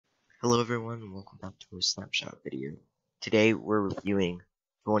Hello everyone and welcome back to a snapshot video. Today we're reviewing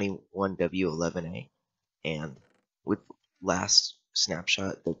 21W11A, and with last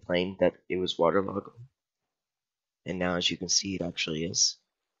snapshot they claimed that it was waterloggable, and now as you can see it actually is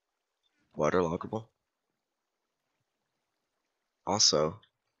waterloggable. Also,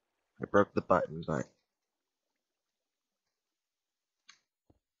 I broke the button, but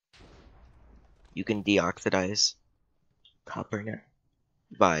you can deoxidize copper now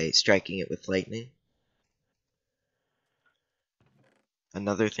by striking it with lightning.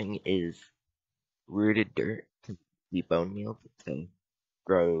 Another thing is rooted dirt can be bone meal to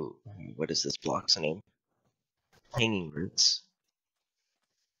grow, what is this block's name? Hanging roots.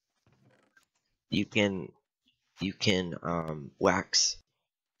 You can wax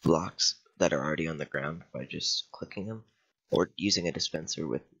blocks that are already on the ground by just clicking them or using a dispenser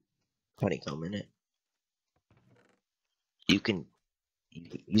with honeycomb in it.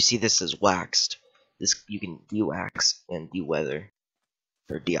 You see this as waxed. This you can de-wax and de-weather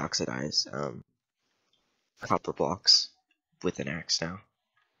or deoxidize copper blocks with an axe now.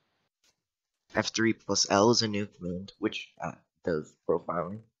 F3 plus L is a new command which does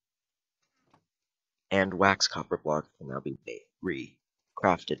profiling, and wax copper blocks can now be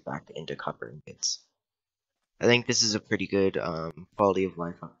crafted back into copper ingots. I think this is a pretty good quality of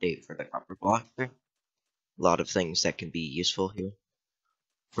life update for the copper blocker. A lot of things that can be useful here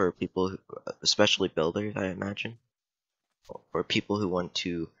for people, especially builders, I imagine, or people who want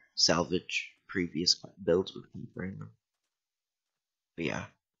to salvage previous builds with copper in them. But yeah,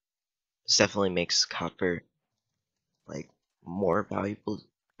 this definitely makes copper like more valuable,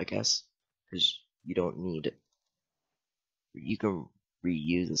 I guess, because you don't need. You can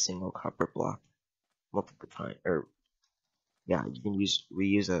reuse a single copper block multiple times, or yeah, you can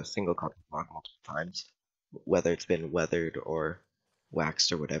reuse a single copper block multiple times, whether it's been weathered or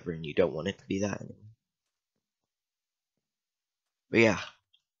waxed or whatever, and you don't want it to be that anymore. But yeah,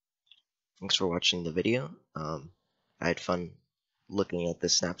 thanks for watching the video. I had fun looking at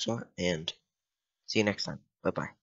this snapshot, and see you next time. Bye bye.